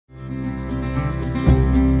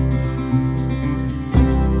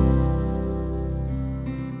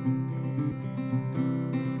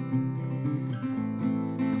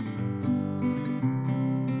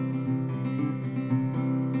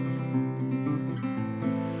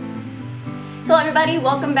Hello everybody,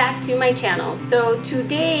 welcome back to my channel. So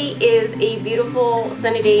today is a beautiful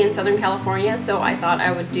sunny day in Southern California, so I thought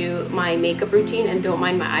I would do my makeup routine and don't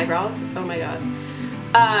mind my eyebrows. Oh my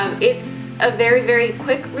god. It's a very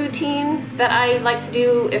quick routine that I like to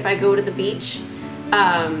do if I go to the beach.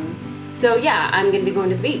 So yeah, I'm gonna be going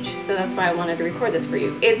to the beach, so that's why I wanted to record this for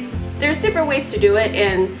you. There's different ways to do it,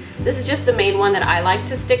 and this is just the main one that I like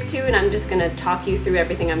to stick to, and I'm just gonna talk you through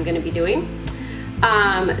everything I'm gonna be doing.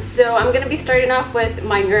 So I'm going to be starting off with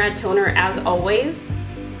my Murad toner as always.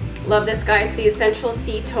 Love this guy. It's the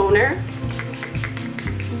Essencial-C Toner.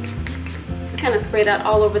 Just kind of spray that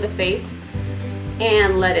all over the face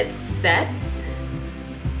and let it set.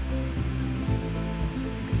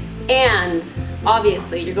 And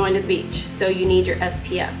obviously you're going to the beach, so you need your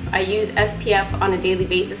SPF. I use SPF on a daily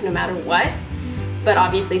basis no matter what, but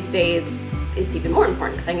obviously today it's even more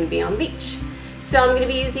important because I'm going to be on the beach. So I'm going to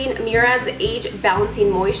be using Murad's Age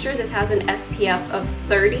Balancing Moisture. This has an SPF of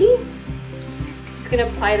 30. Just going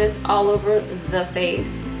to apply this all over the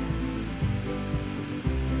face.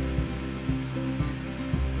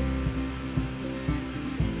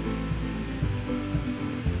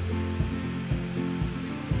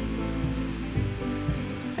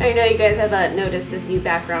 I know you guys haven't noticed this new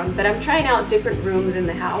background, but I'm trying out different rooms in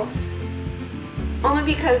the house. Only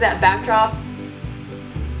because that backdrop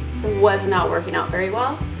was not working out very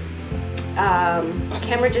well.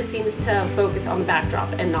 Camera just seems to focus on the backdrop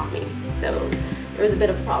and not me, so there was a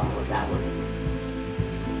bit of a problem with that one.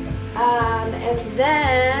 And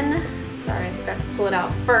then, sorry, I forgot to pull it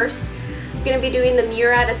out first. I'm going to be doing the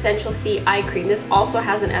Murad Essencial-C Eye Cream. This also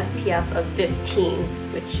has an SPF of 15,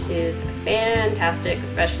 which is fantastic,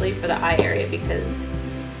 especially for the eye area, because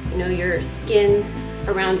you know your skin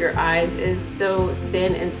around your eyes is so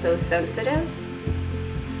thin and so sensitive.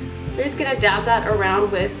 We're just gonna dab that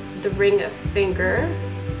around with the ring finger.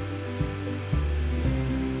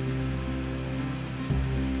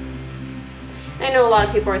 I know a lot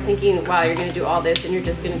of people are thinking, wow, you're gonna do all this and you're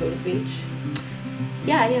just gonna go to the beach.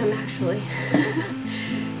 Yeah, I am actually.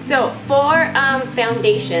 So for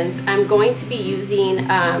foundations, I'm going to be using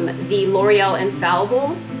the Loreal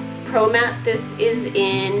Infallible Pro Matte. This is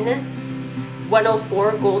in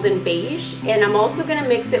 104 Golden Beige, and I'm also going to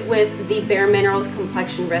mix it with the Bare Minerals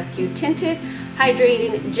Complexion Rescue Tinted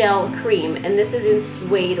Hydrating Gel Cream, and this is in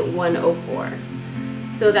Suede 104.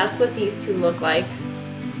 So that's what these two look like.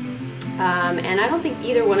 And I don't think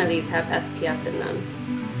either one of these have SPF in them,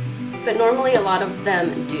 but normally a lot of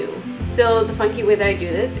them do. So the funky way that I do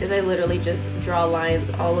this is I literally just draw lines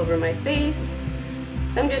all over my face.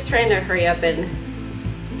 I'm just trying to hurry up and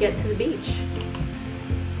get to the beach.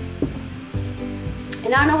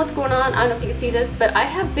 And I don't know what's going on, I don't know if you can see this, but I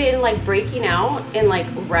have been like breaking out in like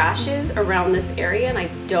rashes around this area, and I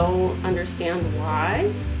don't understand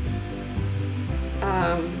why.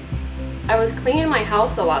 I was cleaning my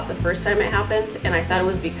house a lot the first time it happened, and I thought it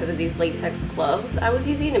was because of these latex gloves I was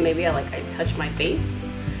using, and maybe I touched my face.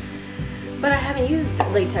 But I haven't used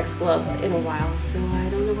latex gloves in a while, so I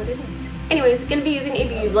don't know what it is. Anyways, gonna be using a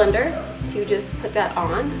beauty blender to just put that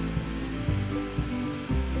on.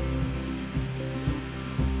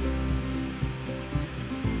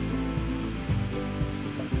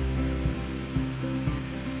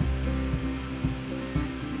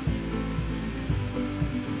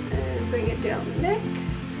 Bring it down the neck.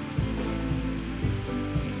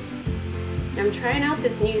 I'm trying out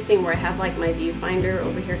this new thing where I have like my viewfinder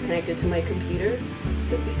over here connected to my computer.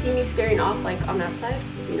 So if you see me staring off like on that side,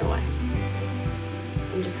 you know why.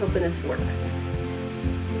 I'm just hoping this works.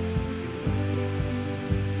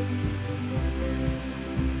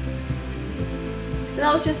 So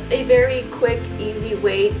that was just a very quick, easy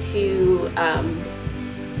way to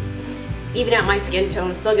even out my skin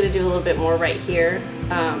tone. Still gonna do a little bit more right here.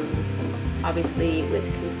 Obviously with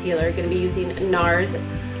concealer, going to be using NARS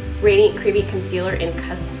Radiant Creamy Concealer in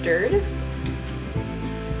Custard.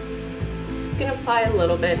 Just going to apply a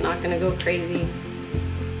little bit, not going to go crazy.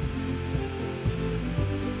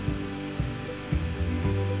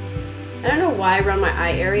 I don't know why around my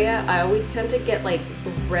eye area I always tend to get like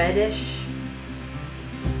reddish,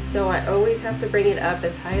 so I always have to bring it up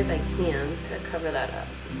as high as I can to cover that up.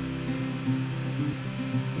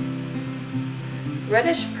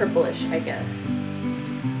 Reddish purplish, I guess.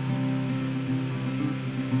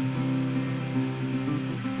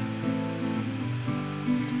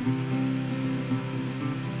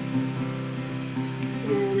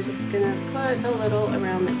 And I'm just gonna put a little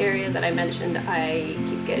around the area that I mentioned I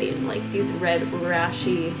keep getting like these red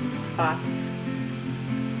rashy spots.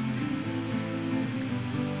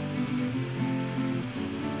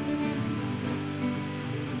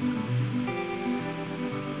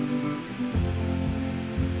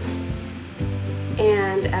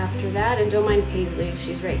 And after that, and don't mind Paisley,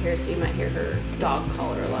 she's right here, so you might hear her dog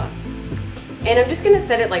collar a lot. And I'm just gonna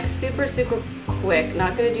set it like super, super quick.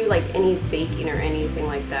 Not gonna do like any baking or anything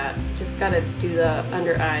like that. Just gotta do the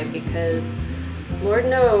under eye because Lord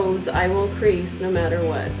knows I will crease no matter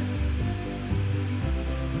what.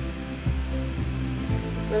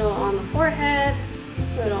 Little on the forehead,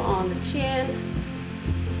 little on the chin.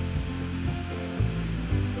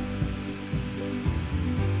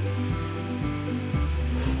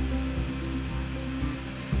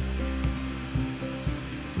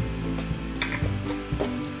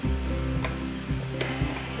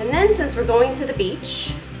 And then since we're going to the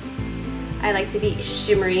beach, I like to be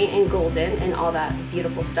shimmery and golden and all that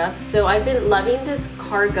beautiful stuff. So I've been loving this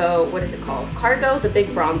Cargo, what is it called? Cargo the Big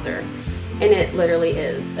Bronzer. And it literally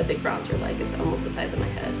is a big bronzer, like it's almost the size of my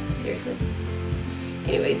head, seriously.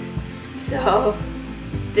 Anyways, so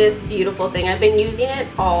this beautiful thing, I've been using it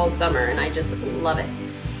all summer and I just love it.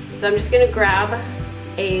 So I'm just gonna grab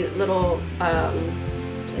a little,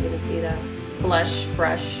 can't even see that, blush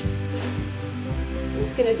brush. I'm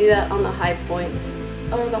just gonna do that on the high points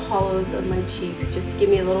or the hollows of my cheeks just to give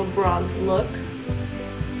me a little bronze look.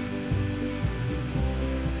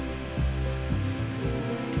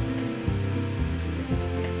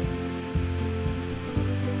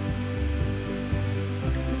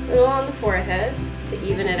 Little on the forehead to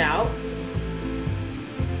even it out,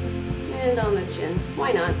 and on the chin.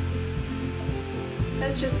 Why not?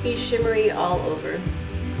 Let's just be shimmery all over.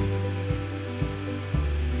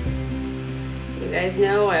 You guys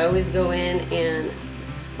know I always go in and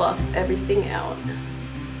buff everything out.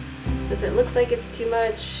 So if it looks like it's too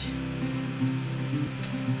much,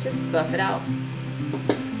 just buff it out.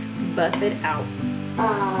 Buff it out.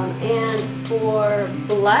 And for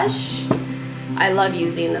blush, I love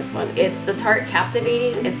using this one. It's the Tarte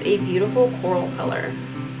Captivating. It's a beautiful coral color.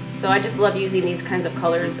 So I just love using these kinds of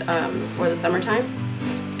colors for the summertime.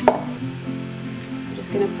 So I'm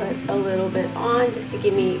just gonna put a little bit on just to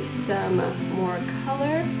give me some more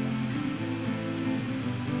color.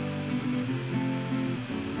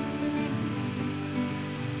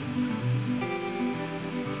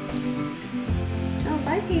 Oh,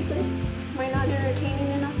 bye Paisley. Am I not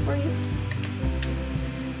entertaining enough for you?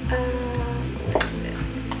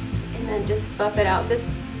 And then just buff it out.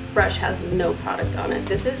 This brush has no product on it.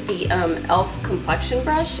 This is the e.l.f. Complexion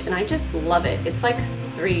brush, and I just love it. It's like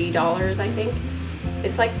 $3, I think.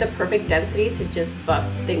 It's like the perfect density to just buff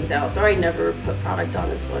things out. Sorry, I never put product on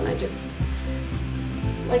this one. I just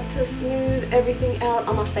like to smooth everything out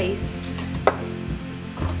on my face.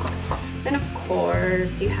 Then of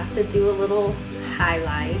course, you have to do a little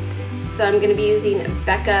highlight. So I'm gonna be using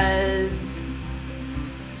Becca's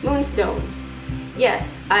Moonstone.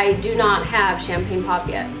 Yes, I do not have Champagne Pop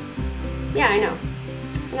yet. Yeah, I know,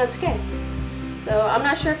 and that's okay. So I'm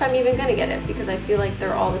not sure if I'm even gonna get it because I feel like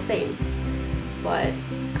they're all the same. But,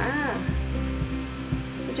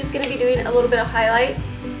 so just gonna be doing a little bit of highlight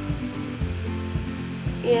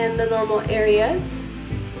in the normal areas.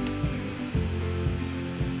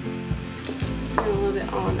 And a little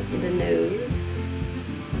bit on the nose.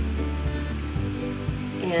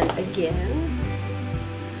 And again,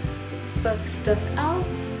 buff stuff out.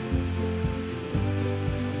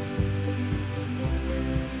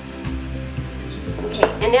 Okay,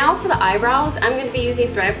 and now for the eyebrows, I'm going to be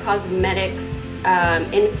using Thrive Causemetics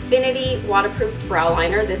Infinity Waterproof Brow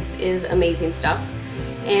Liner. This is amazing stuff.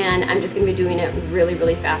 And I'm just going to be doing it really,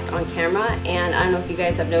 really fast on camera. And I don't know if you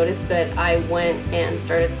guys have noticed, but I went and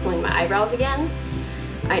started pulling my eyebrows again.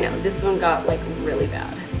 I know, this one got like really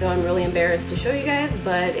bad. So I'm really embarrassed to show you guys,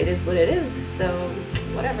 but it is what it is. So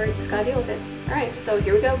whatever, you just gotta deal with it. All right, so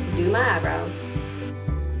here we go, do my eyebrows.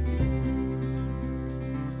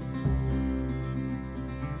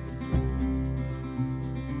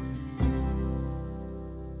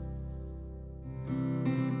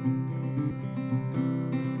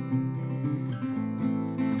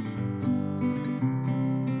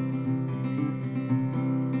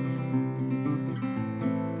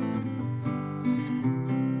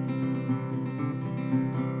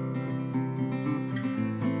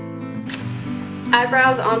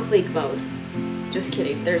 Eyebrows on fleek mode. Just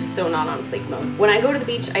kidding, they're so not on fleek mode. When I go to the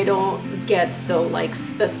beach, I don't get so like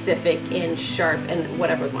specific and sharp and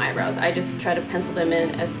whatever with my eyebrows. I just try to pencil them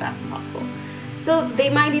in as fast as possible. So they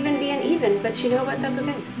might even be uneven, but you know what, that's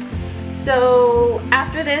okay. So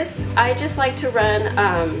after this, I just like to run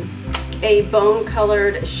a bone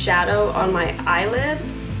colored shadow on my eyelid.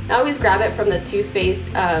 I always grab it from the Too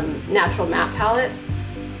Faced Natural Matte Palette.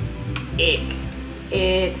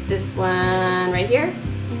 It's this one right here.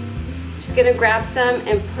 Just gonna grab some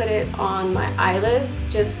and put it on my eyelids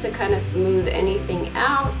just to kind of smooth anything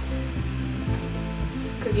out.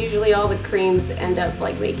 Because usually all the creams end up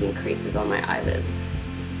like making creases on my eyelids.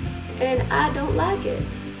 And I don't like it.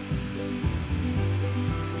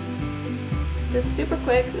 Just super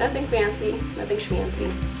quick, nothing fancy, nothing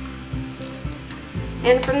schmancy.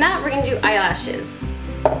 And from that, we're gonna do eyelashes.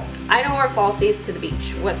 I don't wear falsies to the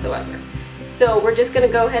beach whatsoever. So we're just gonna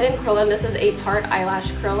go ahead and curl them. This is a Tarte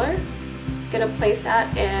eyelash curler. Just gonna place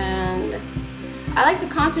that, and I like to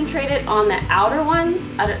concentrate it on the outer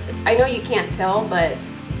ones. I know you can't tell, but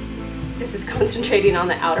this is concentrating on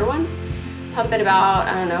the outer ones. Pump it about,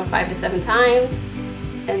 I don't know, 5 to 7 times.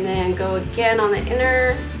 And then go again on the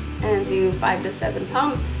inner and do 5 to 7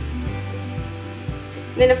 pumps.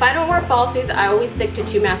 And then if I don't wear falsies, I always stick to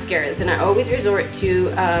 2 mascaras, and I always resort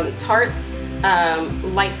to Tarte's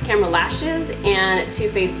Lights Camera Lashes and Too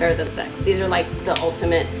Faced Better Than Sex. These are like the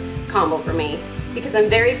ultimate combo for me because I'm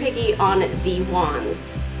very picky on the wands.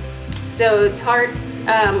 So Tarte's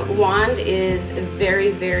wand is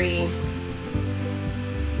very, very,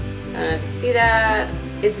 see that?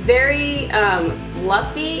 It's very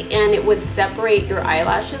fluffy, and it would separate your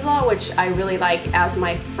eyelashes all, which I really like as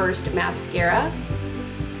my first mascara.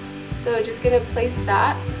 So just gonna place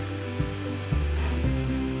that.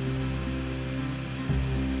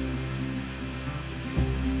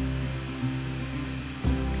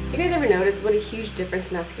 You guys ever notice what a huge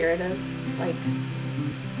difference mascara does? Like,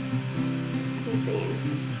 it's insane.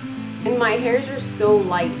 And my hairs are so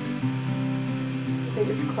light. I think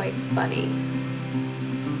it's quite funny.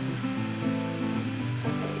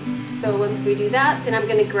 Okay, so once we do that, then I'm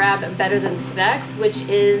gonna grab Better Than Sex, which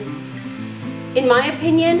is, in my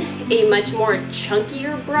opinion, a much more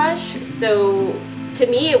chunkier brush. So to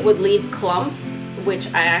me, it would leave clumps, which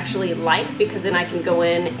I actually like because then I can go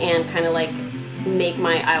in and kind of like make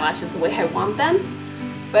my eyelashes the way I want them.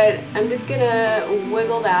 But I'm just gonna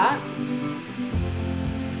wiggle that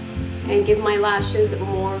and give my lashes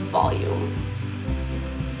more volume.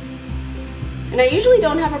 And I usually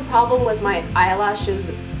don't have a problem with my eyelashes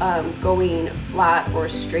going flat or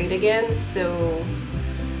straight again, so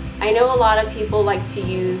I know a lot of people like to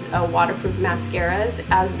use waterproof mascaras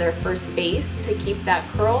as their first base to keep that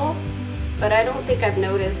curl, but I don't think I've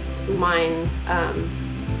noticed mine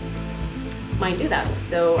do that,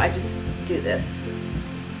 so I just do this.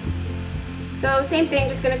 So same thing,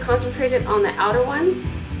 just gonna concentrate it on the outer ones,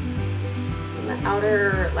 on the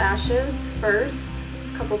outer lashes first,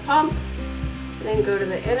 a couple pumps, and then go to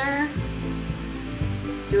the inner,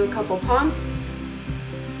 do a couple pumps.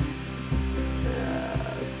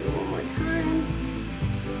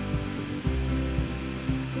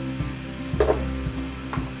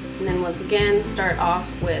 And then once again, start off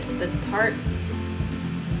with the Tartes.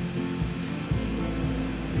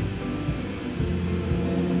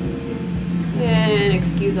 And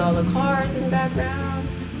excuse all the cars in the background.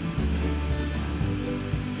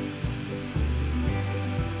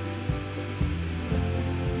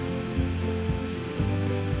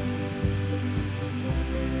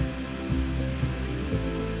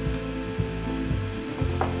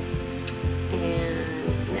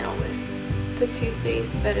 And now with the Too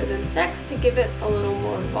Faced Better Than Sex to give it a little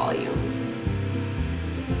more volume.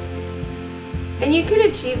 And you can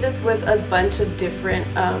achieve this with a bunch of different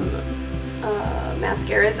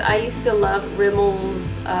mascaras. I used to love Rimmel's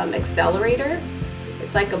Accelerator.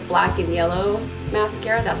 It's like a black and yellow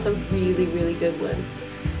mascara. That's a really, really good one.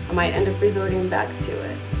 I might end up resorting back to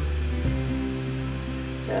it.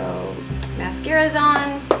 So mascara's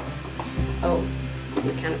on. Oh,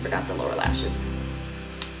 we kind of forgot the lower lashes.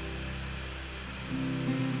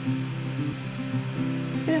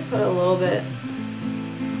 I'm gonna put a little bit.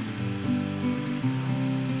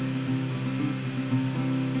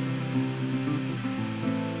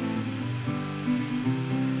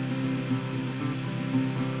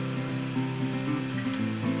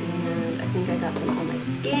 Some on my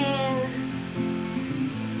skin,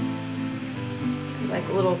 like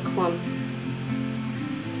little clumps,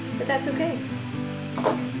 but that's okay.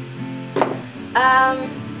 I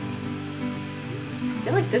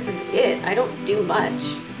feel like this is it. I don't do much.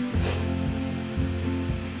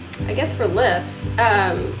 I guess for lips,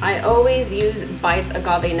 I always use Bites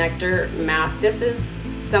Agave Nectar Mask. This is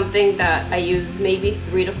something that I use maybe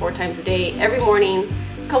 3 to 4 times a day, every morning,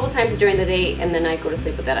 couple times during the day, and then I go to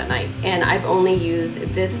sleep with that at night. And I've only used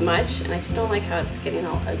this much, and I just don't like how it's getting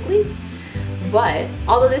all ugly. But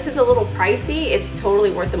although this is a little pricey, it's totally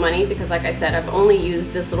worth the money because, like I said, I've only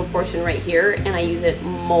used this little portion right here, and I use it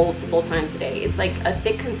multiple times a day. It's like a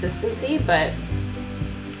thick consistency, but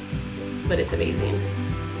it's amazing.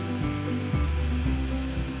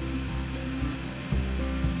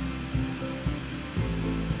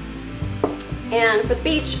 And for the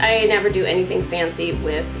beach, I never do anything fancy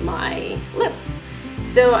with my lips.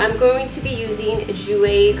 So I'm going to be using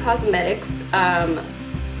Jouer Cosmetics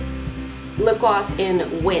lip gloss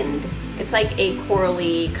in Wind. It's like a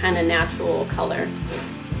corally kind of natural color.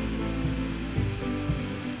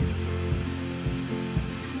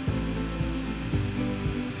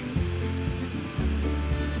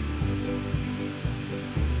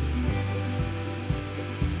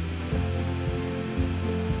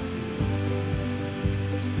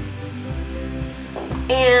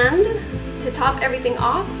 And to top everything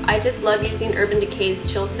off, I just love using Urban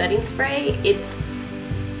Decay's Chill Setting Spray.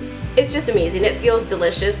 It's just amazing. It feels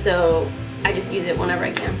delicious, so I just use it whenever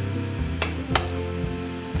I can.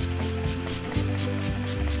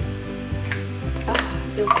 Oh,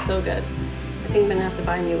 it feels so good. I think I'm gonna have to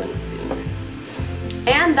buy a new one soon.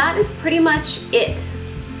 And that is pretty much it.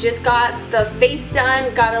 Just got the face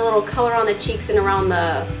done, got a little color on the cheeks and around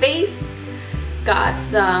the face, got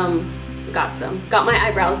my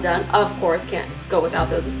eyebrows done. Of course, can't go without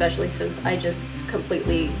those, especially since I just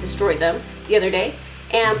completely destroyed them the other day.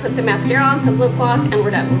 And put some mascara on, some lip gloss, and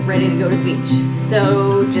we're done. We're ready to go to the beach.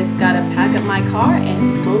 So just gotta pack up my car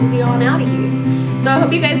and mosey on out of here. So I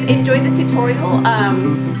hope you guys enjoyed this tutorial.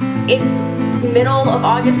 It's middle of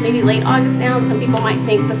August, maybe late August now. Some people might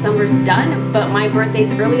think the summer's done, but my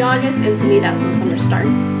birthday's early August, and to me that's when summer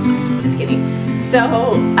starts. Just kidding. So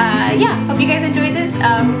yeah, hope you guys enjoyed this.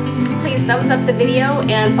 Please thumbs up the video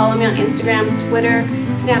and follow me on Instagram, Twitter,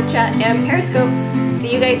 Snapchat, and Periscope.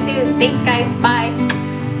 See you guys soon. Thanks guys. Bye.